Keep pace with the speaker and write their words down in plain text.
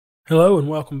Hello and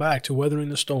welcome back to Weathering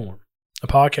the Storm, a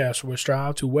podcast where we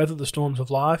strive to weather the storms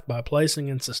of life by placing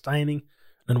and sustaining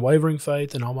an unwavering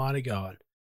faith in Almighty God.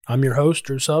 I'm your host,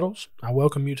 Drew Suttles. I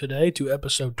welcome you today to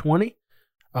episode 20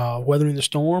 of Weathering the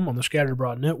Storm on the Scattered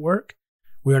Abroad Network.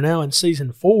 We are now in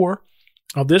season 4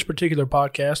 of this particular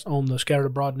podcast on the Scattered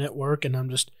Abroad Network, and I'm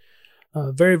just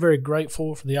very, very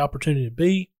grateful for the opportunity to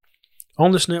be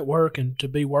on this network and to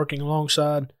be working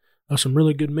alongside some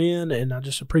really good men, and I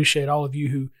just appreciate all of you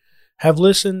who have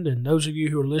listened and those of you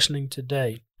who are listening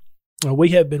today. We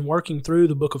have been working through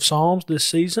the book of Psalms this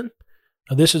season.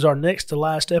 This is our next to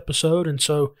last episode, and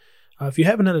so if you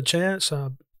haven't had a chance,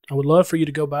 I would love for you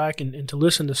to go back and to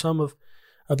listen to some of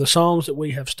the Psalms that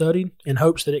we have studied in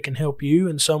hopes that it can help you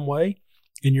in some way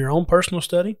in your own personal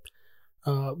study.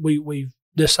 We've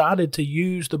decided to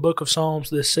use the book of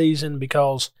Psalms this season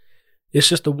because it's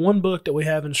just the one book that we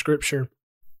have in Scripture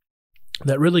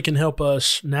that really can help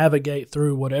us navigate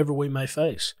through whatever we may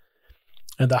face.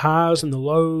 And the highs and the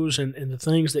lows and the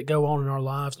things that go on in our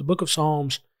lives, the book of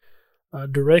Psalms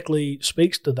directly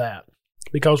speaks to that,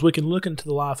 because we can look into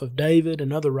the life of David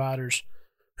and other writers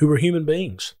who were human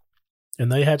beings.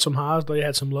 And they had some highs, they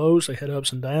had some lows, they had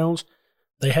ups and downs,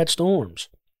 they had storms.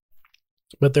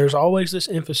 But there's always this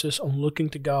emphasis on looking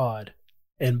to God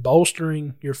and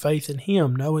bolstering your faith in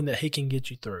Him, knowing that He can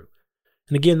get you through.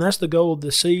 And again, that's the goal of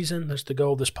this season. That's the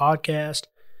goal of this podcast.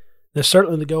 That's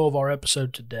certainly the goal of our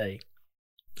episode today.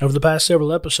 Over the past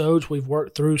several episodes, we've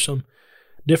worked through some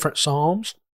different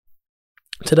Psalms.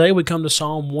 Today, we come to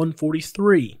Psalm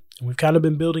 143. And we've kind of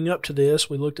been building up to this.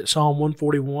 We looked at Psalm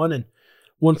 141 and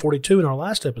 142 in our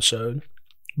last episode.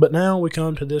 But now we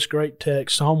come to this great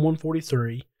text, Psalm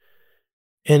 143.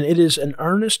 And it is an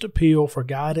earnest appeal for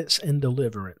guidance and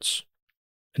deliverance.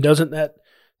 And doesn't that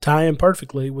tie in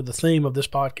perfectly with the theme of this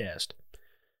podcast?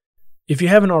 If you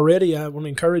haven't already, I want to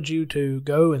encourage you to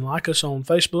go and like us on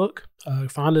Facebook,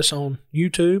 find us on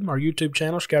YouTube, our YouTube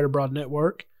channel, Scattered Abroad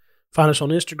Network, find us on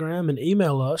Instagram, and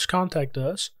email us, contact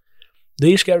us,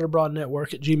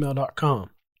 thescatteredabroadnetwork@gmail.com.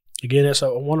 Again, it's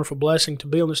a wonderful blessing to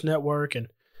be on this network, and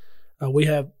we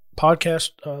have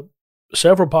podcasts,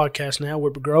 several podcasts now. We're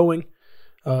growing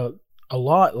a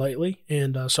lot lately,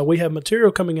 and so we have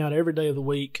material coming out every day of the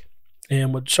week,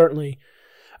 and would certainly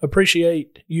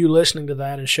appreciate you listening to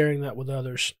that and sharing that with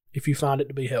others if you find it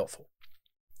to be helpful.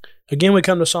 Again, we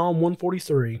come to Psalm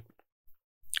 143. I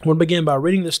want to begin by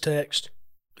reading this text,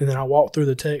 and then I'll walk through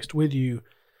the text with you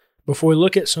before we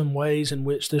look at some ways in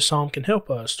which this psalm can help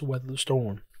us to weather the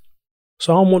storm.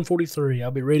 Psalm 143,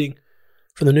 I'll be reading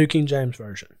from the New King James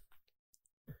Version.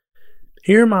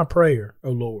 Hear my prayer,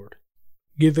 O Lord.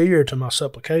 Give ear to my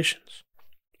supplications.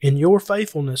 In your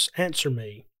faithfulness answer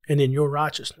me, and in your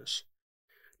righteousness.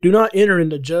 Do not enter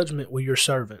into judgment with your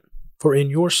servant, for in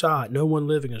your sight no one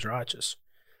living is righteous.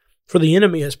 For the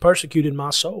enemy has persecuted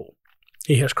my soul.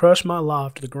 He has crushed my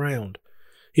life to the ground.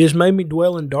 He has made me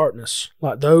dwell in darkness,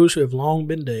 like those who have long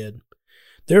been dead.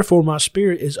 Therefore my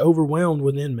spirit is overwhelmed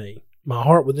within me. My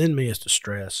heart within me is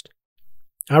distressed.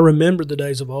 I remember the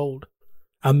days of old.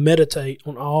 I meditate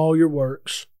on all your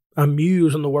works. I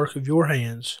muse on the work of your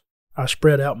hands. I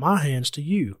spread out my hands to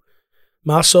you.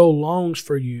 My soul longs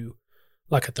for you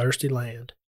like a thirsty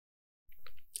land.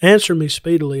 Answer me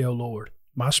speedily, O Lord.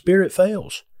 My spirit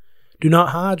fails. Do not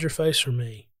hide your face from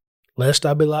me, lest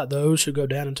I be like those who go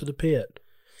down into the pit.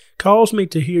 Cause me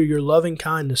to hear your loving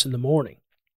kindness in the morning,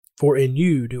 for in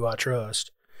you do I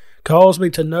trust. Cause me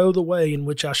to know the way in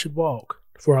which I should walk,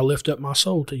 for I lift up my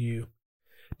soul to you.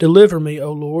 Deliver me,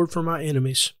 O Lord, from my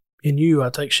enemies. In you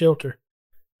I take shelter.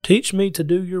 Teach me to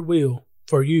do your will,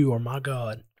 for you are my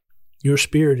God. Your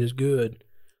spirit is good.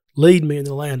 Lead me in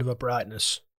the land of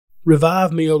uprightness.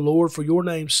 Revive me, O Lord, for your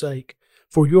name's sake.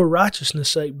 For your righteousness'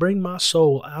 sake, bring my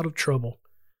soul out of trouble.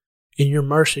 In your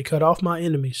mercy, cut off my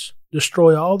enemies.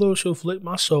 Destroy all those who afflict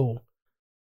my soul.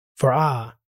 For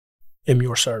I am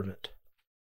your servant.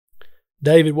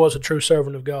 David was a true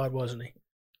servant of God, wasn't he?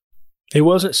 He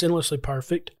wasn't sinlessly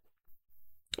perfect,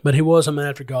 but he was a man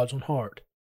after God's own heart.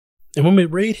 And when we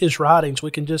read his writings, we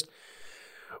can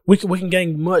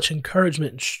gain much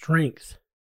encouragement and strength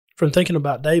from thinking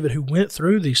about David, who went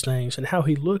through these things and how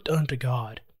he looked unto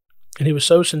God. And he was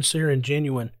so sincere and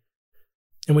genuine.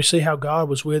 And we see how God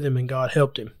was with him and God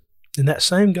helped him. And that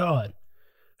same God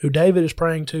who David is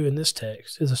praying to in this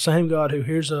text is the same God who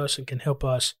hears us and can help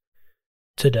us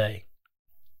today.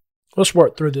 Let's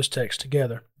work through this text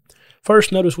together.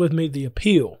 First, notice with me the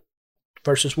appeal.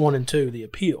 Verses 1 and 2, the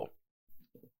appeal.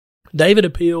 David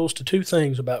appeals to two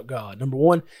things about God. Number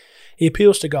one, he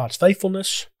appeals to God's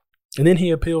faithfulness, and then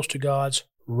he appeals to God's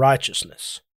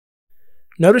righteousness.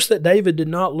 Notice that David did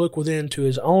not look within to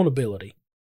his own ability,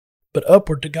 but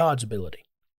upward to God's ability.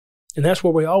 And that's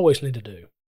what we always need to do.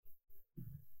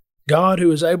 God,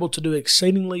 who is able to do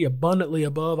exceedingly abundantly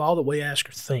above all that we ask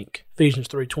or think. Ephesians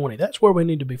 3:20. That's where we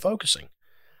need to be focusing.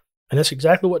 And that's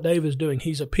exactly what David is doing.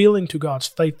 He's appealing to God's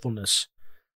faithfulness.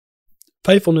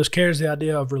 Faithfulness carries the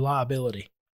idea of reliability.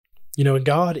 And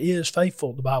God is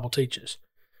faithful, the Bible teaches.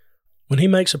 When He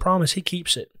makes a promise, He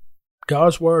keeps it.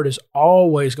 God's word is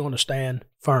always going to stand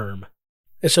firm.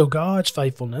 And so God's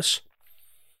faithfulness,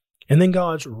 and then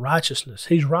God's righteousness.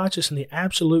 He's righteous in the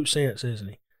absolute sense, isn't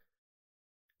He?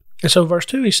 And so verse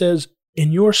 2, he says,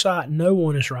 in your sight no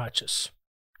one is righteous.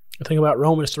 I think about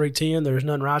Romans 3:10, there is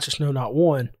none righteous, no, not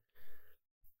one.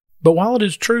 But while it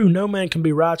is true no man can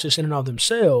be righteous in and of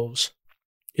themselves,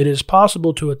 it is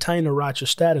possible to attain a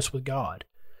righteous status with God.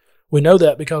 We know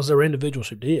that because there were individuals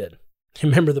who did. You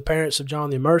remember the parents of John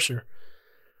the Immerser,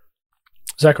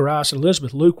 Zacharias and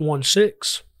Elizabeth, Luke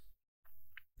 1:6.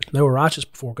 They were righteous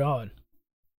before God.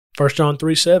 1 John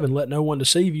 3:7, let no one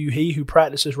deceive you. He who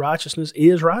practices righteousness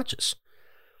is righteous.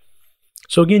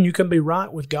 So again, you can be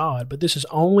right with God, but this is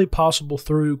only possible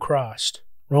through Christ.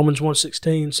 Romans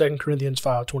 1:16, 2 Corinthians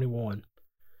 5:21.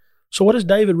 So what is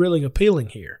David really appealing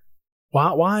here?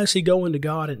 Why is he going to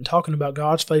God and talking about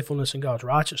God's faithfulness and God's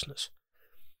righteousness?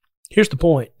 Here's the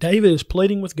point. David is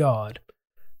pleading with God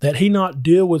that He not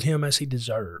deal with him as he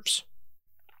deserves.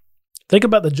 Think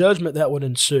about the judgment that would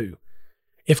ensue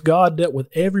if God dealt with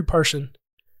every person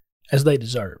as they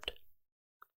deserved.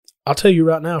 I'll tell you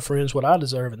right now, friends, what I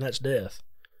deserve, and that's death.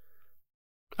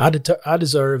 I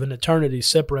deserve an eternity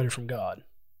separated from God.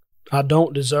 I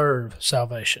don't deserve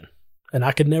salvation, and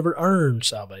I could never earn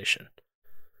salvation.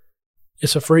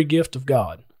 It's a free gift of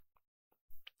God.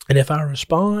 And if I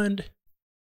respond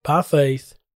by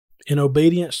faith in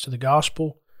obedience to the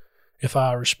gospel, if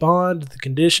I respond to the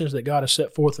conditions that God has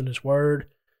set forth in His Word,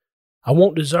 I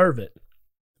won't deserve it,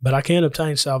 but I can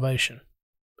obtain salvation,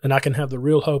 and I can have the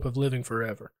real hope of living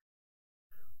forever.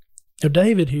 Now,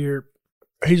 David here,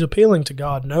 he's appealing to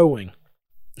God knowing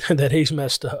that he's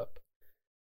messed up.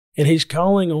 And he's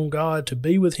calling on God to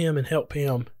be with him and help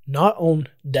him, not on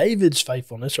David's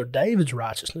faithfulness or David's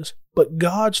righteousness, but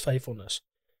God's faithfulness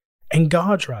and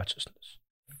God's righteousness.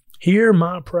 Hear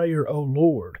my prayer, O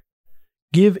Lord.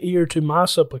 Give ear to my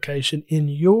supplication. In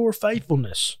your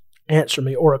faithfulness, answer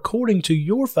me, or according to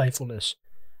your faithfulness,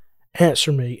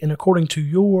 answer me, and according to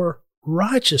your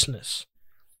righteousness,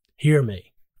 hear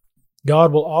me.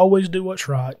 God will always do what's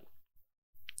right,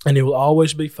 and He will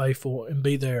always be faithful and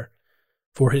be there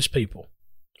for His people.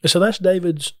 And so that's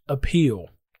David's appeal,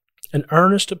 an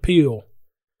earnest appeal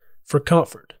for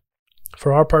comfort.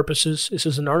 For our purposes, this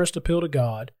is an earnest appeal to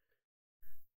God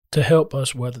to help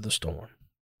us weather the storm.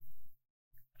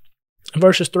 In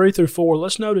verses 3 through 4,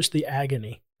 let's notice the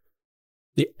agony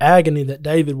that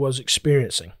David was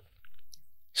experiencing. It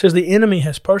says, the enemy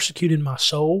has persecuted my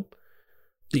soul.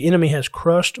 The enemy has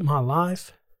crushed my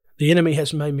life. The enemy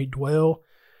has made me dwell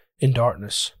in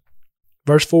darkness.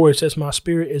 Verse 4, it says, my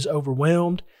spirit is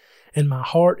overwhelmed and my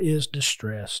heart is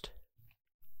distressed.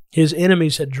 His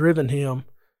enemies had driven him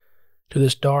to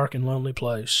this dark and lonely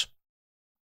place.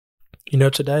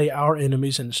 Today our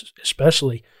enemies, and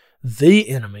especially the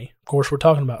enemy, of course we're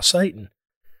talking about Satan,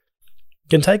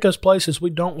 can take us places we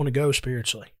don't want to go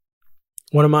spiritually.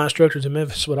 One of my instructors in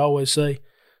Memphis would always say,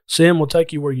 sin will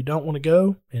take you where you don't want to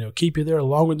go, and it'll keep you there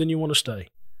longer than you want to stay.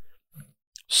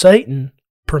 Satan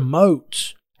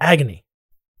promotes agony.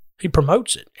 He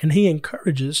promotes it, and he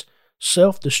encourages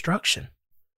self-destruction.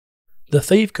 The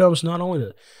thief comes not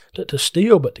only to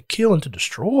steal, but to kill and to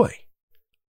destroy.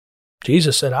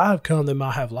 Jesus said, I have come that I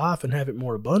might have life and have it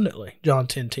more abundantly. John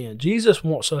 10:10. Jesus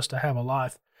wants us to have a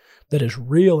life that is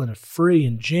real and free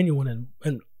and genuine.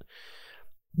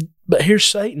 But here's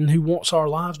Satan, who wants our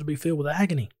lives to be filled with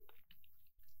agony.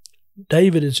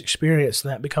 David is experiencing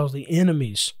that because the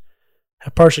enemies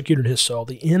have persecuted his soul.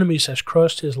 The enemies has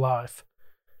crushed his life.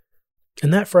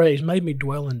 And that phrase made me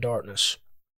dwell in darkness.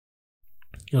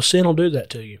 Sin will do that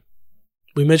to you.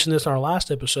 We mentioned this in our last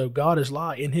episode. God is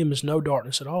light. In Him is no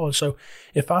darkness at all. And so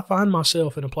if I find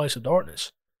myself in a place of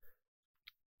darkness,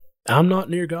 I'm not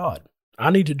near God. I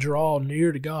need to draw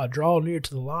near to God, draw near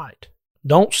to the light.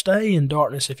 Don't stay in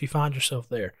darkness if you find yourself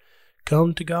there.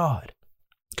 Come to God.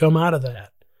 Come out of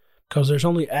that. Because there's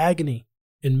only agony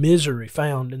and misery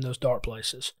found in those dark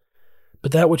places.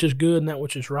 But that which is good and that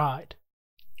which is right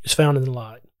is found in the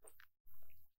light.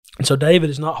 And so David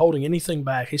is not holding anything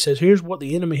back. He says, here's what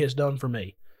the enemy has done for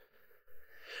me.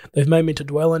 They've made me to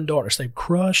dwell in darkness. They've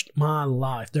crushed my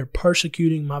life. They're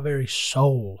persecuting my very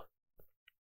soul.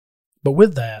 But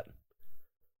with that,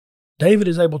 David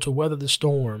is able to weather the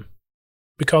storm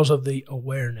because of the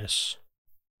awareness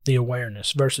the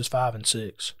awareness, verses 5 and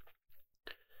 6.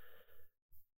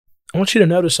 I want you to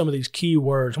notice some of these key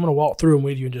words. I'm going to walk through them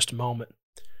with you in just a moment.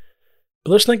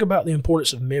 But let's think about the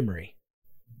importance of memory.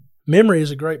 Memory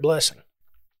is a great blessing.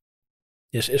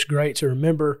 It's great to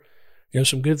remember,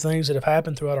 some good things that have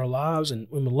happened throughout our lives. And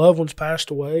when the loved ones passed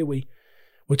away, we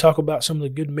talk about some of the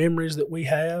good memories that we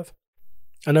have.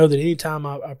 I know that anytime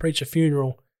I preach a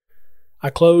funeral, I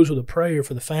close with a prayer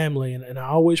for the family, and I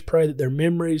always pray that their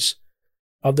memories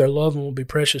of their loved one will be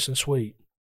precious and sweet.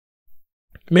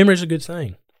 Memory is a good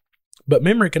thing, but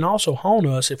memory can also haunt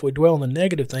us if we dwell on the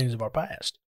negative things of our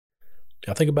past.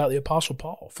 Now think about the Apostle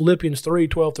Paul, Philippians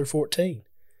 3:12-14.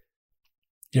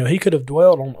 He could have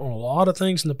dwelled on a lot of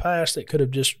things in the past that could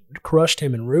have just crushed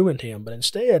him and ruined him, but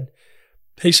instead,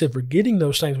 he said, forgetting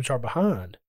those things which are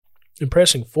behind and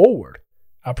pressing forward,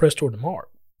 I press toward the mark.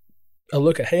 I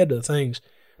look ahead to the things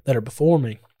that are before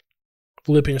me.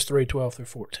 Philippians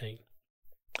 3:12-14.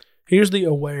 Here's the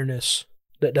awareness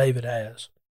that David has.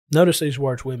 Notice these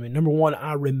words with me. Number one,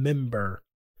 I remember.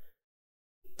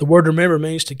 The word remember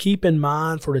means to keep in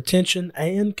mind for attention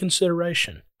and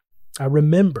consideration. I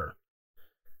remember.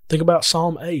 Think about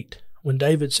Psalm 8, when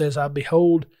David says, I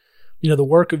behold, the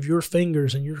work of your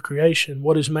fingers and your creation.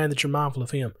 What is man that you're mindful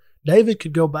of him? David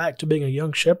could go back to being a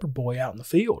young shepherd boy out in the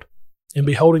field and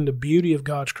beholding the beauty of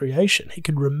God's creation. He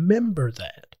could remember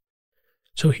that.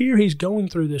 So here he's going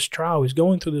through this trial. He's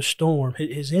going through this storm.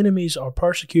 His enemies are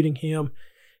persecuting him.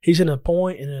 He's in a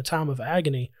point and in a time of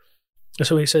agony. And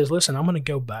so he says, listen, I'm going to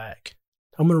go back.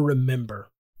 I'm going to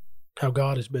remember how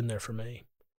God has been there for me.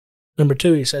 Number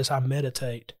two, he says, I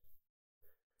meditate.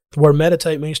 The word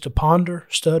meditate means to ponder,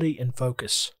 study, and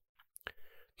focus.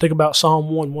 Think about Psalm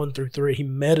 1:1-3. He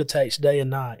meditates day and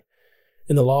night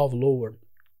in the law of the Lord.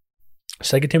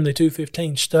 2 Timothy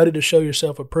 2:15, study to show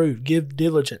yourself approved. Give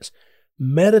diligence.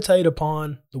 Meditate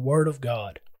upon the Word of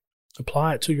God.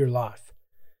 Apply it to your life.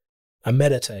 I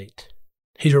meditate.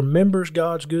 He remembers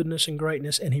God's goodness and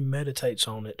greatness, and he meditates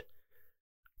on it.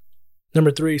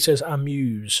 Number three, he says, I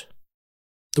muse.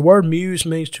 The word muse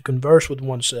means to converse with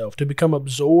oneself, to become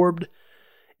absorbed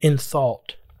in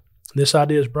thought. This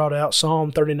idea is brought out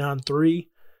Psalm 39:3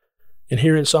 and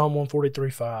here in Psalm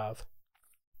 143:5.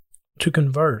 To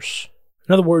converse.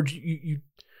 In other words,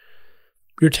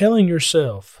 you're telling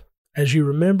yourself as you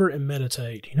remember and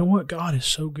meditate, you know what? God is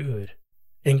so good.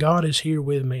 And God is here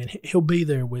with me, and he'll be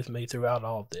there with me throughout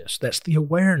all of this. That's the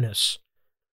awareness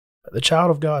that the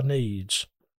child of God needs.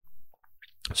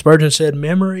 Spurgeon said,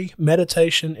 memory,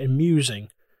 meditation, and musing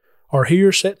are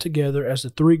here set together as the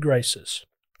three graces,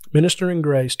 ministering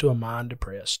grace to a mind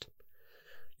depressed.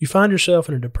 You find yourself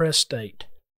in a depressed state.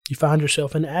 You find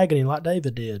yourself in agony like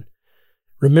David did.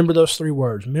 Remember those three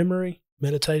words, memory,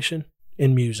 meditation,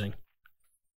 and musing,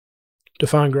 to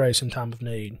find grace in time of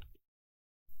need.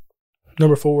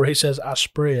 Number four, he says, I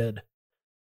spread.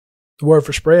 The word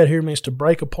for spread here means to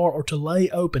break apart or to lay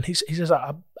open. He says,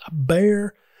 I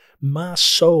bear my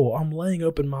soul. I'm laying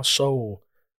open my soul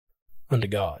unto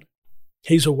God.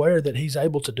 He's aware that he's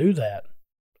able to do that.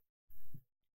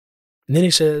 And then he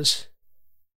says,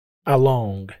 I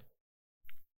long.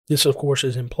 This, of course,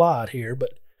 is implied here,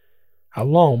 but I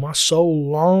long. My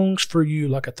soul longs for you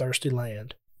like a thirsty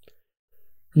land.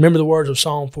 Remember the words of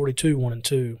Psalm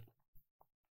 42:1-2.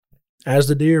 As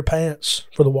the deer pants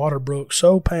for the water brook,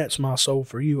 so pants my soul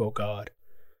for you, O God.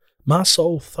 My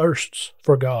soul thirsts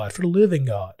for God, for the living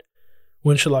God.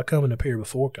 When shall I come and appear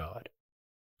before God?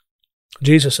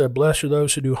 Jesus said, blessed are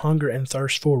those who do hunger and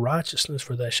thirst for righteousness,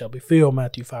 for they shall be filled,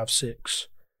 Matthew 5:6.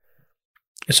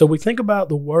 And so we think about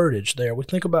the wordage there. We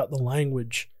think about the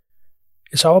language.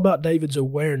 It's all about David's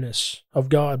awareness of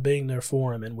God being there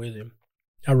for him and with him.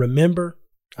 I remember,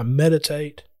 I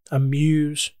meditate, I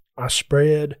muse, I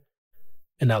spread,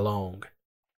 and I long.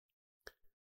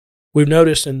 We've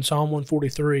noticed in Psalm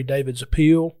 143 David's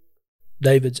appeal,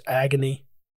 David's agony,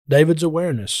 David's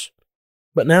awareness.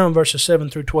 But now in verses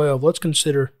 7-12, let's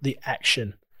consider the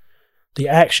action. The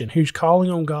action. He's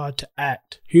calling on God to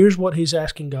act. Here's what he's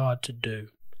asking God to do.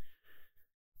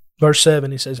 Verse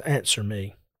 7, he says, answer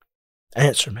me.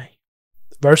 Answer me.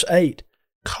 Verse 8,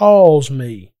 calls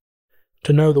me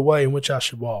to know the way in which I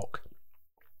should walk.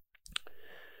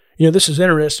 This is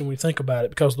interesting when we think about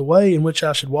it, because the way in which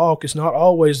I should walk is not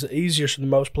always the easiest and the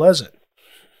most pleasant,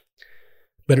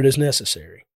 but it is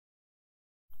necessary.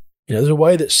 There's a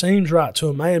way that seems right to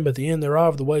a man, but the end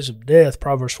thereof the ways of death,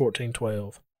 Proverbs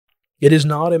 14:12. It is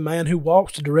not a man who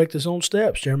walks to direct his own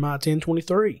steps, Jeremiah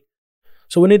 10:23.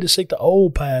 So we need to seek the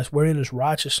old path wherein is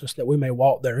righteousness, that we may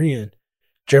walk therein,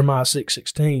 Jeremiah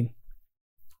 6:16.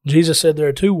 Jesus said there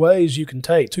are two ways you can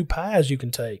take, two paths you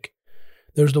can take.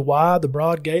 There's the wide, the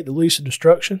broad gate that leads to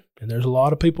destruction, and there's a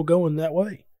lot of people going that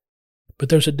way. But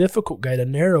there's a difficult gate, a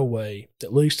narrow way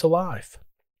that leads to life.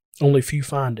 Only few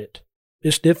find it.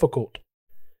 It's difficult,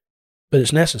 but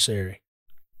it's necessary.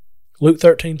 Luke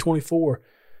 13:24,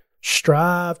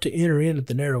 strive to enter in at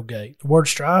the narrow gate. The word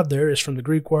strive there is from the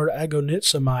Greek word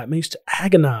agonizomai. It means to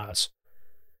agonize.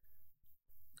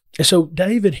 And so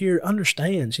David here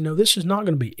understands, this is not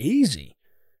going to be easy.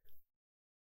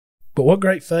 But what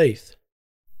great faith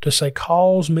to say,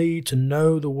 calls me to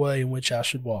know the way in which I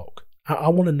should walk. I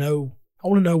want to know. I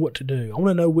want to know what to do. I want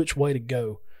to know which way to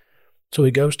go. So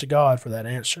he goes to God for that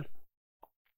answer.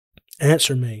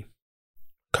 Answer me.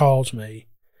 Calls me.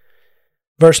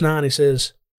 Verse 9, he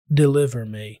says, deliver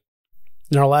me.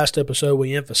 In our last episode,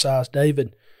 we emphasized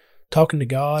David talking to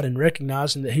God and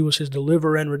recognizing that he was his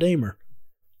deliverer and redeemer.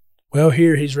 Well,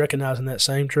 here he's recognizing that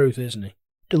same truth, isn't he?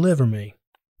 Deliver me.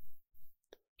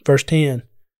 Verse 10,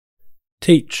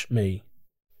 teach me.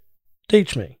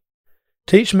 Teach me.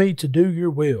 Teach me to do your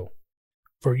will,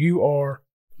 for you are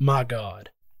my God.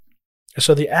 And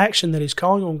so the action that he's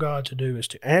calling on God to do is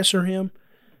to answer him,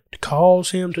 to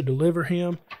cause him, to deliver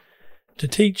him, to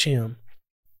teach him.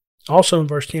 Also in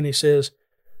verse 10 he says,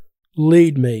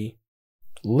 lead me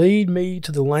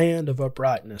to the land of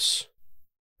uprightness.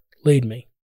 Lead me,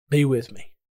 be with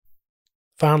me.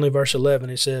 Finally, verse 11,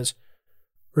 he says,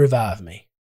 revive me.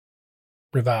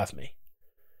 Revive me.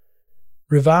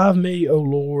 Revive me, O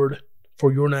Lord,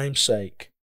 for your name's sake,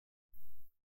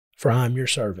 for I am your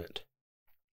servant.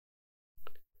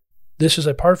 This is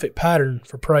a perfect pattern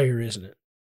for prayer, isn't it?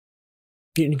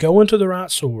 You go into the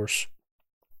right source,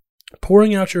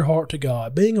 pouring out your heart to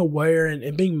God, being aware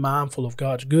and being mindful of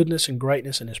God's goodness and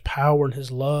greatness and His power and His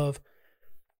love,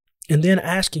 and then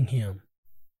asking Him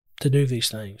to do these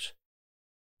things.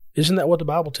 Isn't that what the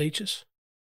Bible teaches?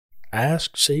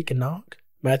 Ask, seek, and knock.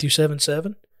 Matthew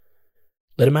 7:7.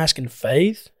 Let him ask in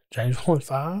faith. James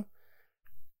 1:5.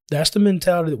 That's the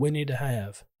mentality that we need to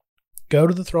have. Go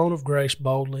to the throne of grace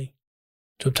boldly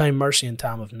to obtain mercy in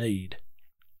time of need.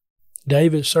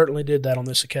 David certainly did that on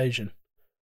this occasion.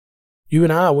 You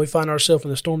and I, when we find ourselves in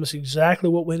the storm, that's exactly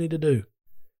what we need to do.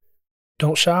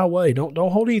 Don't shy away. Don't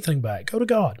hold anything back. Go to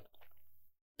God.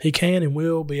 He can and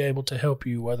will be able to help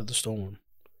you weather the storm.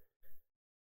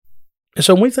 And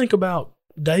so when we think about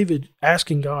David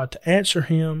asking God to answer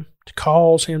him, to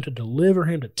cause him, to deliver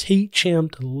him, to teach him,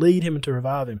 to lead him, and to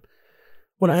revive him, I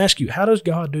want to ask you, how does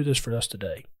God do this for us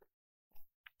today?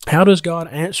 How does God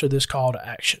answer this call to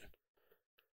action?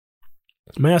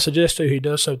 May I suggest to you, He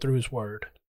does so through His Word.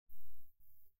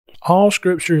 All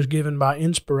Scripture is given by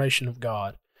inspiration of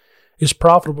God. It's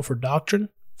profitable for doctrine,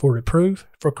 for reproof,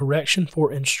 for correction,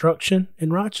 for instruction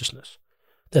in righteousness,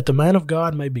 that the man of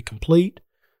God may be complete,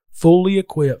 fully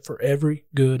equipped for every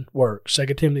good work. 2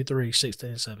 Timothy 3:16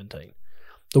 and 17.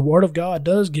 The Word of God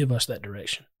does give us that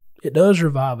direction. It does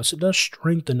revive us. It does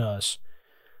strengthen us.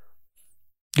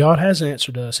 God has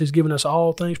answered us. He's given us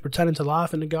all things pertaining to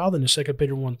life and to godliness, 2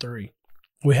 Peter 1:3.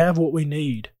 We have what we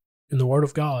need in the Word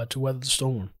of God to weather the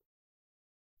storm.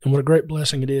 And what a great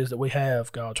blessing it is that we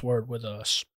have God's Word with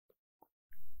us.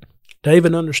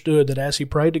 David understood that as he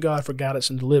prayed to God for guidance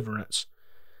and deliverance,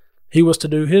 he was to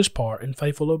do his part in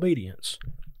faithful obedience.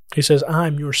 He says, I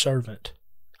am your servant.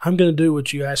 I'm going to do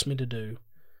what you asked me to do.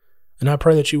 And I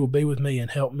pray that you will be with me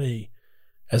and help me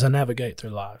as I navigate through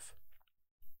life.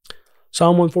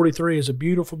 Psalm 143 is a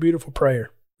beautiful, beautiful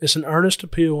prayer. It's an earnest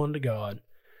appeal unto God.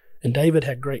 And David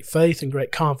had great faith and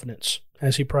great confidence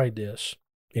as he prayed this.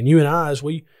 And you and I, as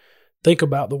we think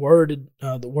about the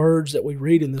words that we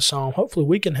read in this psalm, hopefully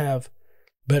we can have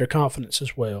better confidence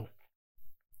as well.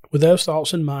 With those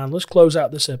thoughts in mind, let's close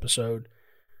out this episode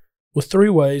with 3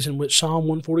 ways in which Psalm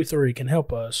 143 can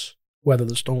help us weather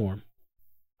the storm.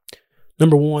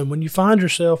 Number 1, when you find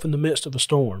yourself in the midst of a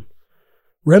storm,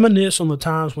 reminisce on the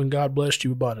times when God blessed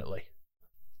you abundantly.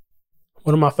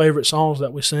 One of my favorite songs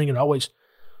that we sing, it always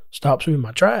stops me in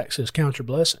my tracks, is Count Your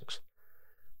Blessings.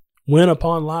 When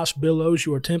upon life's billows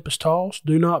you are tempest tossed,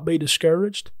 do not be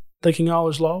discouraged, thinking all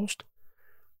is lost.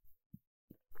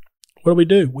 What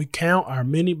do? We count our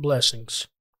many blessings,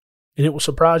 and it will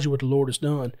surprise you what the Lord has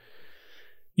done.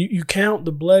 You count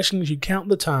the blessings, you count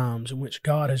the times in which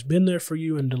God has been there for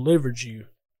you and delivered you,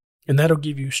 and that'll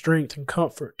give you strength and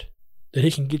comfort that He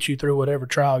can get you through whatever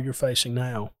trial you're facing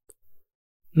now.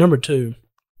 Number 2,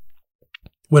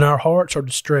 when our hearts are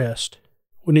distressed,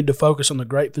 we need to focus on the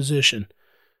great physician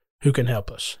who can help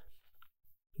us.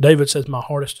 David says, my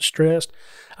heart is distressed,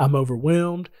 I'm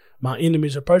overwhelmed, my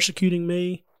enemies are persecuting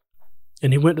me.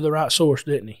 And he went to the right source,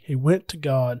 didn't he? He went to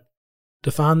God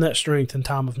to find that strength in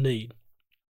time of need.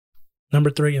 Number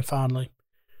 3, and finally,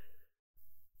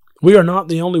 We are not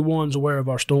the only ones aware of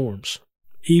our storms,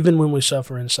 even when we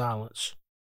suffer in silence.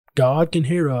 God can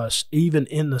hear us even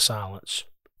in the silence.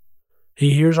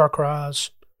 He hears our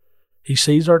cries. He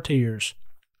sees our tears.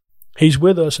 He's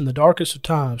with us in the darkest of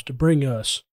times to bring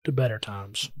us to better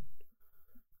times.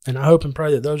 And I hope and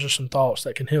pray that those are some thoughts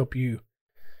that can help you.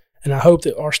 And I hope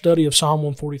that our study of Psalm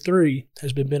 143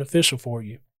 has been beneficial for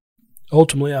you.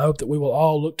 Ultimately, I hope that we will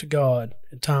all look to God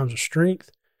in times of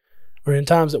strength or in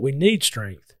times that we need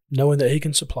strength, knowing that He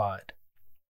can supply it.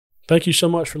 Thank you so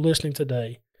much for listening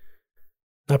today.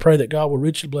 I pray that God will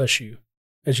richly bless you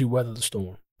as you weather the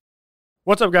storm.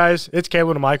 What's up, guys? It's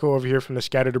Caleb and Michael over here from the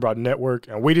Scattered Abroad Network,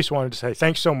 and we just wanted to say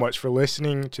thanks so much for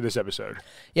listening to this episode.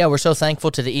 Yeah, we're so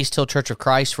thankful to the East Hill Church of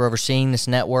Christ for overseeing this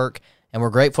network, and we're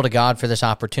grateful to God for this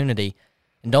opportunity.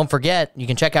 And don't forget, you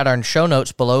can check out our show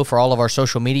notes below for all of our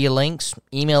social media links,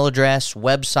 email address,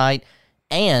 website,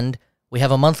 and we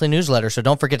have a monthly newsletter, so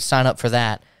don't forget to sign up for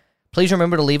that. Please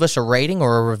remember to leave us a rating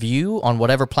or a review on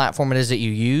whatever platform it is that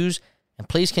you use, and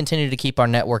please continue to keep our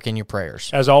network in your prayers.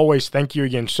 As always, thank you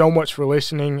again so much for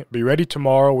listening. Be ready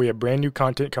tomorrow. We have brand new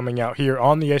content coming out here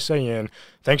on the SAN.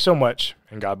 Thanks so much,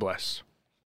 and God bless.